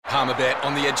Palmerbet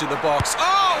on the edge of the box.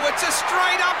 Oh, it's a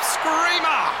straight-up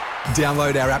screamer!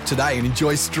 Download our app today and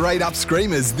enjoy straight-up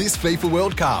screamers this FIFA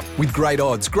World Cup with great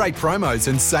odds, great promos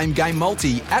and same-game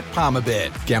multi at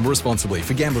Palmerbet. Gamble responsibly.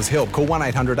 For Gamblers' Help, call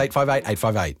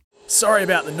 1-800-858-858. Sorry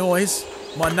about the noise.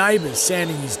 My neighbour's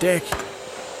sanding his deck.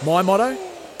 My motto?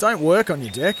 Don't work on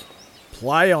your deck.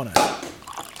 Play on it.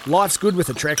 Life's good with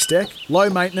a Trex deck. Low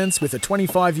maintenance with a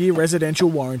 25-year residential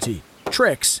warranty.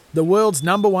 Trex, the world's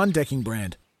 #1 decking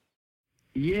brand.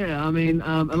 Yeah, I mean,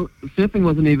 surfing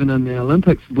wasn't even in the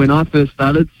Olympics when I first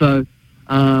started, so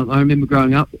I remember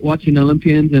growing up watching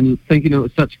Olympians and thinking it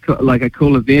was such a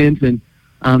cool event, and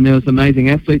there was amazing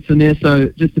athletes in there, so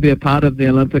just to be a part of the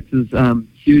Olympics is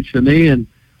huge for me, and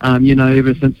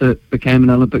ever since it became an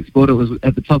Olympic sport, it was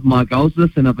at the top of my goals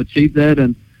list, and I've achieved that,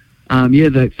 and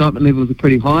the excitement levels are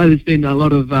pretty high. There's been a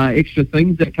lot of extra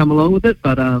things that come along with it,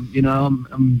 but, I'm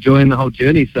enjoying the whole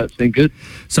journey, so it's been good.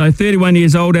 So 31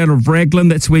 years old out of Raglan,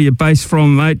 that's where you're based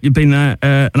from, mate. You've been an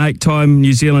 8-time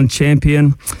New Zealand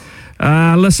champion.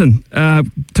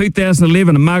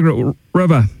 2011 in Margaret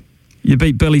River, you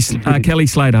beat Kelly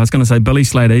Slater. I was going to say Billy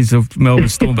Slater, he's of Melbourne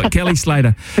Storm, but Kelly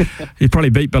Slater. You probably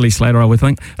beat Billy Slater, I would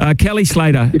think. Kelly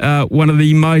Slater, one of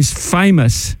the most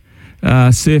famous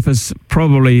surfers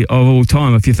probably of all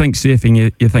time. If you think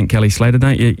surfing, you think Kelly Slater,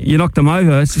 don't you? You knocked him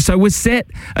over. So was that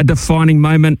a defining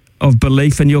moment of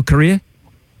belief in your career?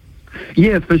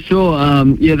 Yeah, for sure.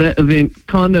 That event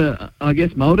kind of, I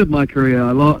guess, moulded my career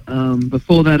a lot.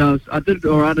 Before that, I did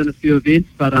all right in a few events,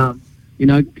 but,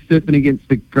 surfing against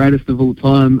the greatest of all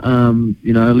time,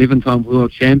 11-time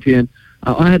world champion,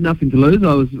 I had nothing to lose.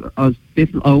 I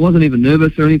wasn't even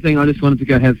nervous or anything. I just wanted to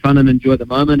go have fun and enjoy the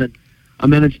moment, and I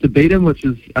managed to beat him, which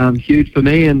was huge for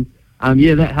me, and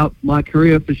that helped my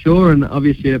career for sure, and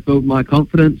obviously it built my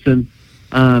confidence, and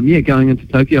going into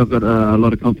Tokyo, I've got a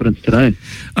lot of confidence today.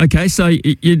 Okay, so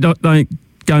you're not going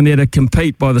there to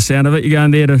compete by the sound of it, you're going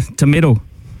there to medal?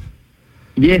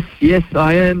 Yes,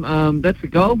 I am. That's the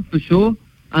goal for sure.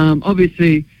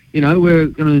 Obviously, we're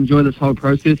going to enjoy this whole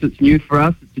process. It's new for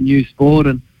us, it's a new sport,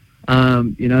 and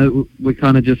we're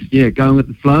kind of just going with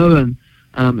the flow and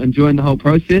enjoying the whole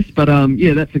process, but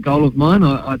that's a goal of mine.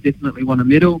 I definitely want a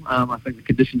medal. I think the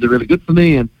conditions are really good for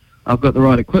me, and I've got the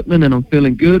right equipment, and I'm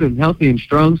feeling good and healthy and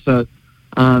strong, so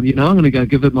I'm going to go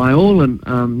give it my all and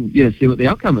see what the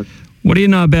outcome is. What do you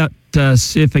know about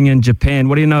surfing in Japan?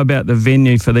 What do you know about the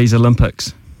venue for these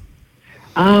Olympics?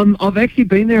 I've actually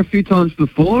been there a few times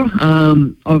before.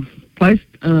 I've placed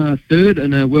third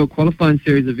in a World Qualifying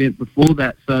Series event before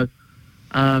that, so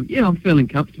I'm feeling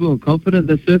comfortable and confident.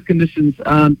 The surf conditions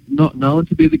are not known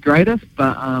to be the greatest,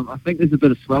 but I think there's a bit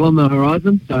of swell on the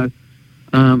horizon, so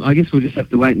I guess we'll just have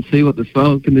to wait and see what the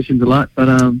swell conditions are like. But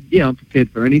I'm prepared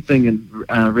for anything and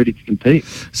ready to compete.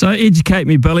 So educate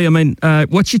me, Billy. I mean,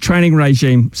 what's your training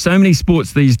regime? So many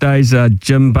sports these days are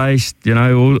gym-based,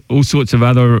 all sorts of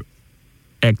other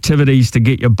activities to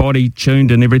get your body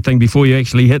tuned and everything before you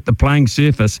actually hit the playing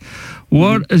surface.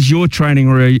 What is your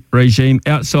training regime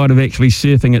outside of actually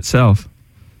surfing itself?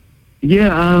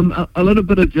 Yeah, a little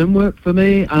bit of gym work for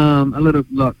me, a little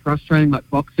like cross training, like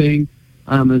boxing,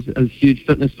 is huge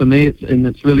fitness for me.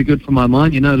 It's really good for my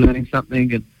mind, learning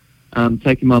something and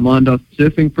taking my mind off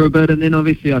surfing for a bit. And then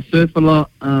obviously I surf a lot.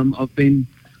 I've been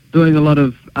doing a lot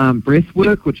of breath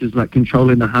work, which is like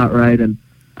controlling the heart rate and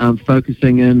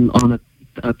focusing in on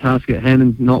a task at hand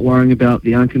and not worrying about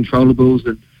the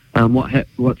uncontrollables and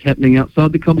what's happening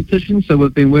outside the competition. So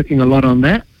we've been working a lot on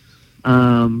that.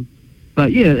 But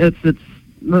it's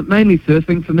mainly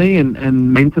surfing for me,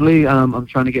 and mentally I'm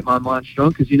trying to get my mind strong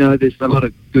because there's a lot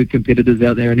of good competitors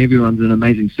out there and everyone's an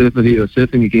amazing surfer who you're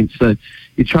surfing against, so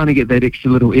you're trying to get that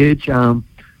extra little edge.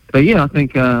 But I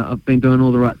think I've been doing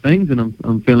all the right things, and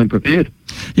I'm feeling prepared.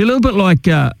 You're a little bit like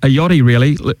a yachty,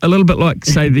 really. A little bit like,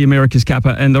 say, the America's Cup.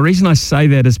 And the reason I say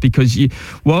that is because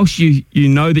whilst you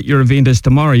know that your event is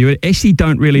tomorrow, you actually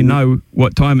don't really know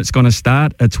what time it's going to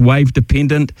start. It's wave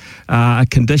dependent,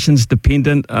 conditions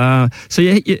dependent. So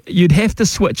you'd have to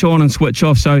switch on and switch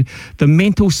off. So the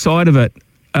mental side of it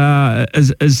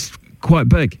is quite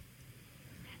big.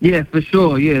 Yeah, for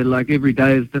sure. Yeah, like every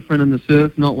day is different in the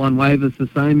surf. Not one wave is the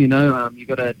same, you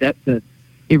got to adapt to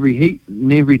every heat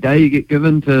and every day you get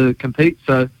given to compete.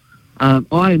 So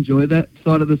I enjoy that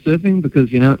side of the surfing because,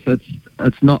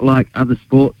 it's not like other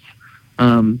sports.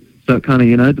 So it kind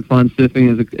of, defines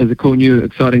surfing as a cool, new,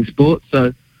 exciting sport.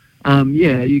 So,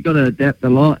 you got to adapt a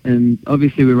lot. And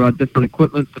obviously we ride different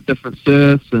equipment for different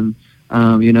surfs and,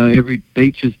 every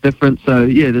beach is different. So,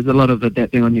 there's a lot of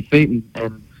adapting on your feet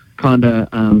and kind of,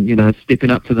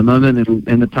 stepping up to the moment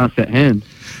and the task at hand.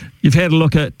 You've had a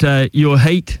look at your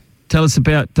heat Tell us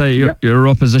about your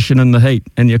opposition in the heat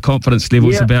and your confidence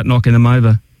levels about knocking them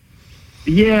over.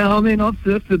 Yeah, I mean, I've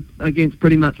surfed against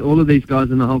pretty much all of these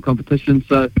guys in the whole competition,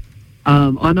 so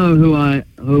I know who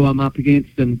I'm up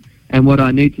against and what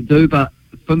I need to do. But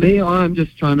for me, I'm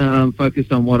just trying to focus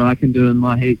on what I can do in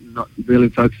my heat and not really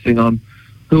focusing on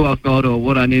who I've got or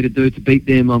what I need to do to beat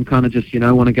them. I'm kind of just,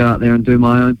 want to go out there and do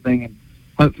my own thing, and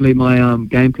hopefully my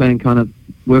game plan kind of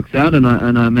works out, and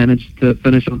I manage to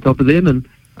finish on top of them and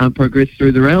progress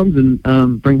through the rounds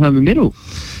and bring home a medal.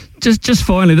 Just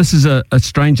finally, this is a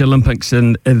strange Olympics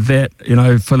in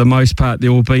that, for the most part,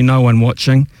 there will be no one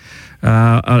watching.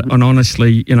 And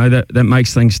honestly, that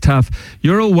makes things tough.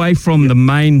 You're away from the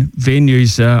main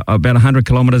venues, about 100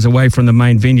 kilometres away from the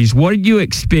main venues. What do you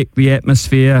expect the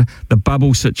atmosphere, the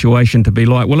bubble situation to be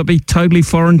like? Will it be totally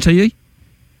foreign to you?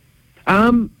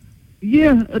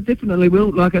 Yeah, it definitely will.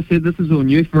 Like I said, this is all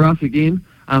new for us again.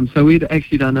 So we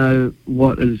actually don't know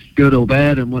what is good or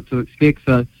bad and what to expect.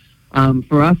 So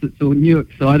for us, it's all new,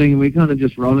 exciting, and we're kind of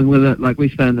just rolling with it. Like, we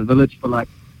stay in the village for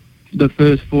the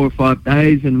first 4 or 5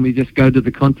 days, and we just go to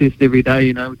the contest every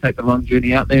day. We take the long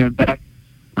journey out there and back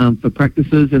for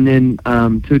practices, and then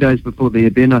 2 days before the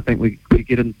event, I think we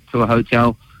get into a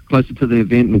hotel closer to the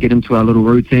event and get into our little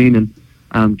routine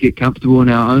and get comfortable in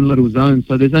our own little zone.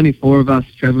 So there's only 4 of us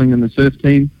travelling in the surf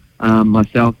team.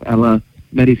 Myself, Ella,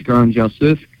 Maddie Scarron, our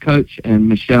surf coach, and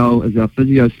Michelle is our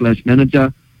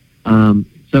physio/manager.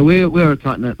 So we're a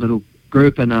tight-knit little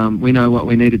group, and we know what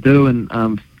we need to do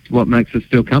and what makes us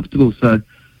feel comfortable. So,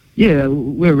 yeah,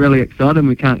 we're really excited.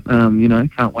 We can't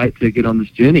wait to get on this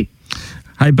journey.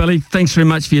 Hey, Billy, thanks very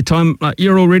much for your time.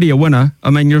 You're already a winner. I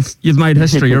mean, you've made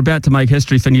history. You're about to make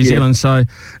history for New Zealand, so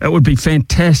it would be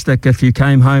fantastic if you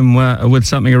came home with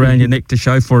something around your neck to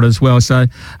show for it as well. So,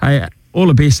 hey, all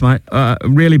the best, mate.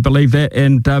 Really believe that,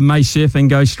 and may surfing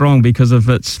go strong because of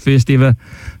its first ever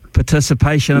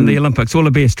participation in the Olympics. All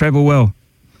the best. Travel well.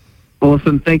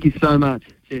 Awesome. Thank you so much.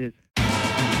 Cheers.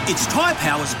 It's Tyre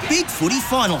Power's Big Footy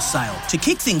Final Sale. To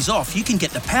kick things off, you can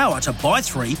get the power to buy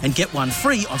 3 and get 1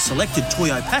 free on selected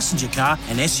Toyo passenger car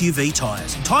and SUV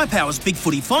tyres. Tyre Power's Big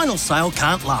Footy Final Sale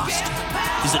can't last.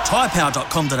 Visit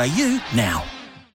tyrepower.com.au now.